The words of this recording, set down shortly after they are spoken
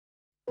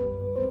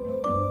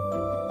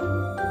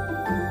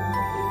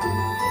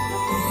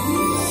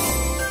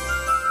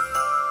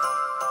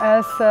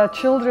As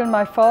children,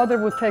 my father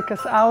would take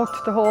us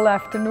out the whole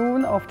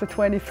afternoon of the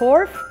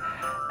 24th,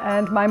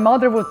 and my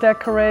mother would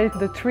decorate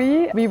the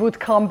tree. We would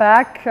come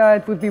back,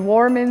 it would be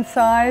warm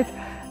inside,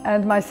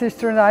 and my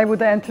sister and I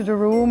would enter the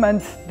room,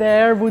 and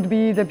there would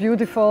be the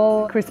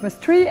beautiful Christmas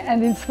tree.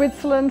 And in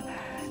Switzerland,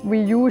 we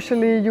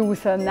usually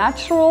use a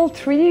natural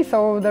tree,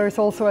 so there is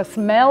also a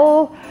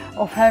smell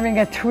of having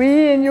a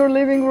tree in your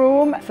living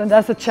room. And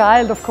as a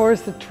child, of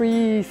course, the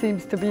tree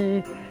seems to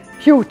be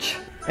huge.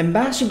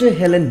 Ambassador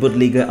Helen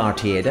Budliger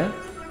Artieda,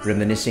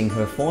 reminiscing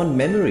her fond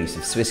memories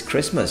of Swiss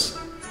Christmas.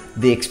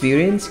 The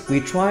experience we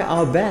try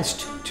our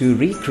best to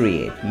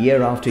recreate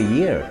year after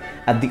year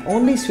at the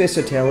only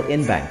Swissotel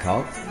in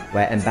Bangkok,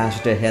 where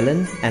Ambassador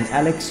Helen and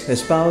Alex, her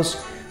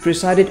spouse,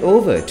 presided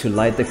over to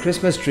light the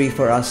Christmas tree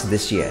for us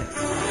this year.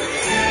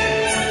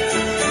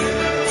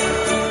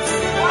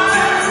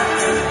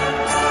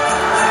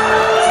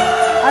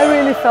 I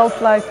really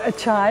felt like a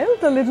child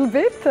a little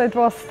bit. It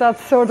was that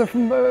sort of,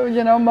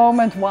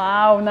 moment,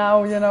 wow,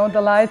 now,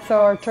 the lights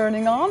are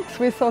turning on.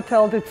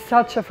 Swissotel did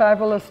such a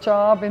fabulous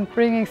job in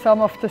bringing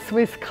some of the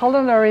Swiss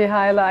culinary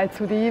highlights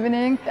to the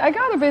evening. I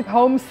got a bit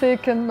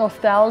homesick and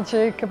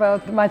nostalgic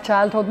about my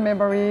childhood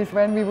memories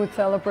when we would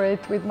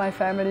celebrate with my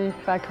family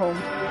back home.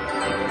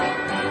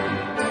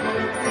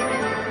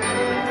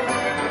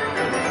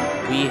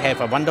 We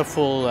have a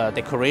wonderful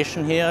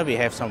decoration here. We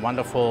have some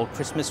wonderful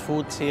Christmas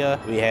foods here.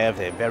 We have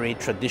the very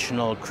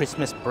traditional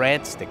Christmas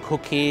breads, the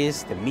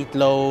cookies, the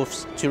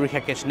meatloaves,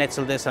 Züricher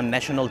Geschnetzel, some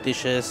national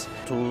dishes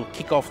to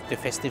kick off the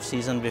festive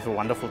season with a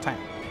wonderful time.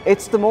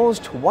 It's the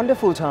most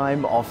wonderful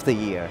time of the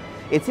year.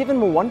 It's even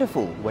more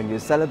wonderful when you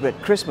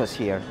celebrate Christmas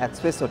here at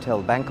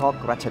Swissotel Bangkok,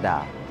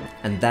 Ratchada.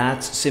 And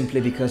that's simply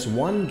because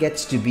one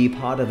gets to be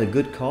part of a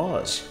good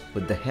cause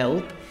with the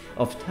help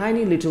of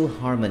tiny little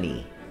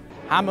Harmony.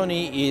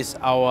 Harmony is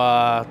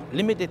our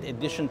limited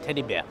edition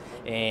teddy bear,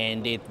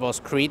 and it was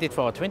created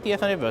for our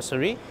 20th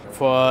anniversary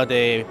for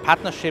the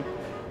partnership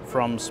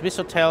from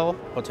Swissotel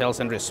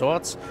Hotels and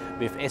Resorts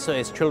with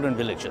SOS Children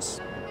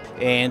Villages.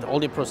 And all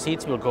the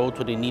proceeds will go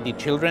to the needy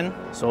children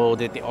so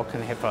that they all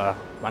can have a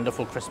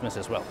wonderful Christmas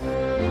as well.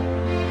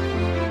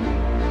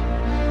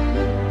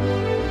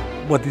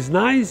 What is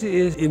nice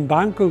is in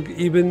Bangkok,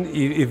 even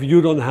if you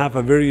don't have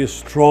a very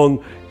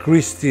strong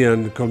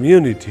Christian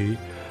community,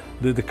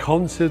 the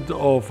concept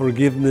of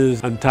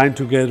forgiveness and time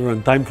together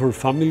and time for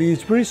family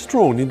is very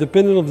strong,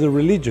 independent of the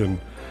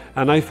religion.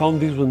 And I found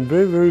this one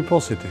very, very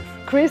positive.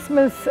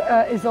 Christmas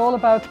is all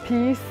about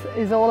peace,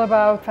 is all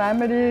about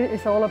family,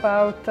 is all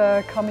about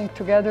coming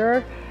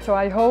together. So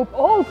I hope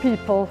all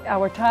people,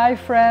 our Thai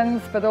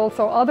friends, but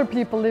also other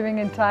people living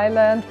in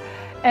Thailand,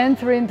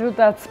 enter into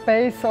that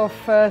space of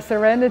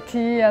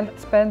serenity and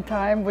spend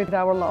time with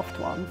our loved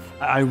ones.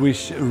 I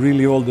wish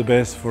really all the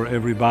best for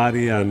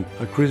everybody, and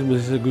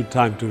Christmas is a good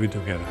time to be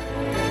together.